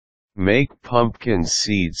Make pumpkin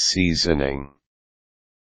seed seasoning.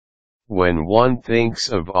 When one thinks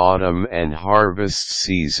of autumn and harvest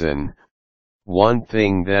season, one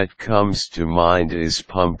thing that comes to mind is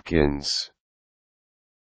pumpkins.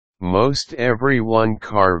 Most everyone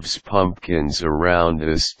carves pumpkins around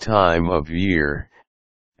this time of year,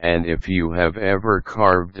 and if you have ever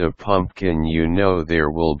carved a pumpkin, you know there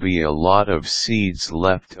will be a lot of seeds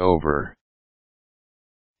left over.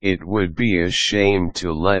 It would be a shame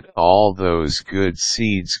to let all those good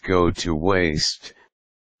seeds go to waste,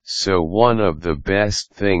 so one of the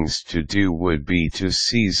best things to do would be to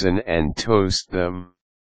season and toast them.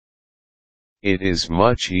 It is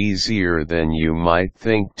much easier than you might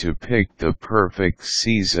think to pick the perfect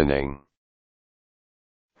seasoning.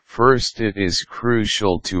 First, it is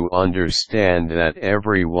crucial to understand that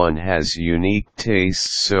everyone has unique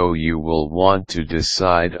tastes, so you will want to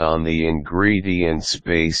decide on the ingredients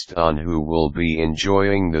based on who will be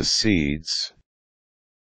enjoying the seeds.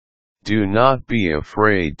 Do not be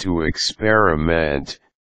afraid to experiment.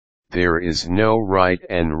 There is no right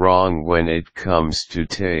and wrong when it comes to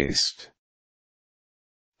taste.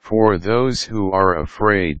 For those who are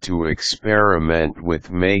afraid to experiment with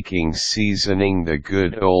making seasoning, the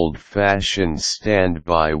good old-fashioned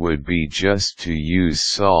standby would be just to use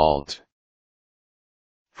salt.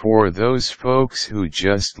 For those folks who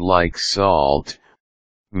just like salt,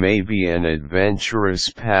 maybe an adventurous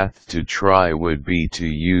path to try would be to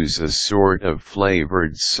use a sort of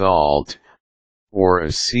flavored salt, or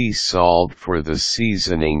a sea salt for the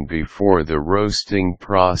seasoning before the roasting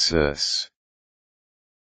process.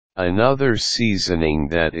 Another seasoning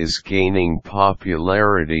that is gaining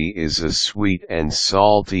popularity is a sweet and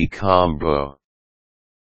salty combo.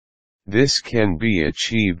 This can be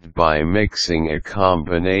achieved by mixing a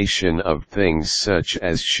combination of things such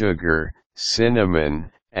as sugar,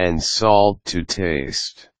 cinnamon, and salt to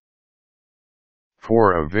taste.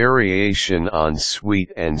 For a variation on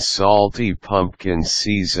sweet and salty pumpkin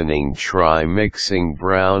seasoning, try mixing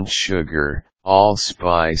brown sugar,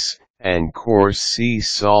 allspice, and coarse sea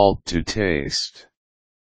salt to taste.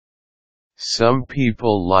 Some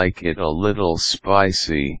people like it a little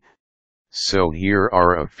spicy, so here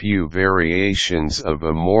are a few variations of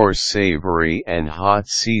a more savory and hot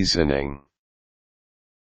seasoning.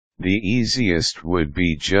 The easiest would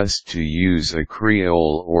be just to use a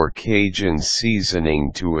Creole or Cajun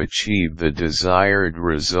seasoning to achieve the desired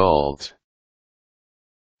result.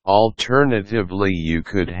 Alternatively, you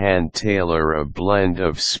could hand-tailor a blend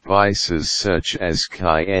of spices such as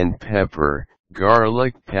cayenne pepper,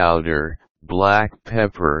 garlic powder, black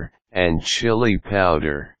pepper, and chili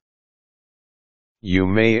powder. You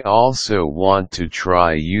may also want to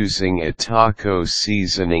try using a taco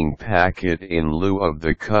seasoning packet in lieu of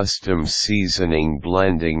the custom seasoning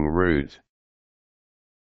blending route.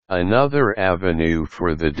 Another avenue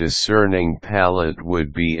for the discerning palate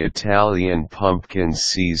would be Italian pumpkin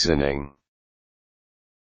seasoning.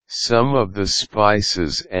 Some of the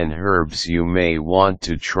spices and herbs you may want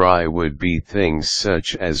to try would be things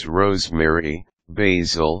such as rosemary,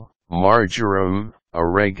 basil, marjoram,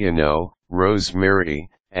 oregano, rosemary,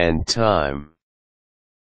 and thyme.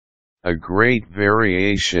 A great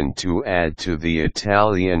variation to add to the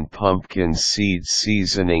Italian pumpkin seed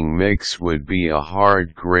seasoning mix would be a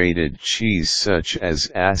hard grated cheese such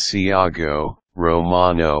as Asiago,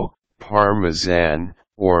 Romano, Parmesan,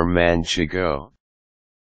 or Manchego.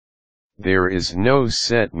 There is no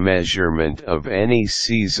set measurement of any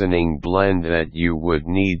seasoning blend that you would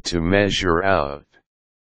need to measure out.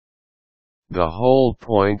 The whole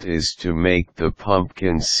point is to make the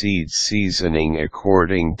pumpkin seed seasoning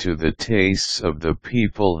according to the tastes of the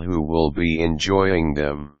people who will be enjoying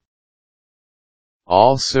them.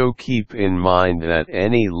 Also keep in mind that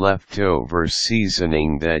any leftover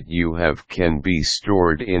seasoning that you have can be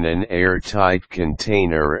stored in an airtight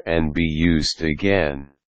container and be used again.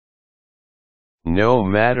 No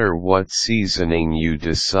matter what seasoning you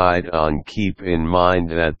decide on, keep in mind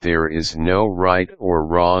that there is no right or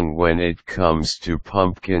wrong when it comes to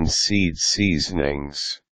pumpkin seed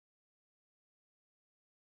seasonings.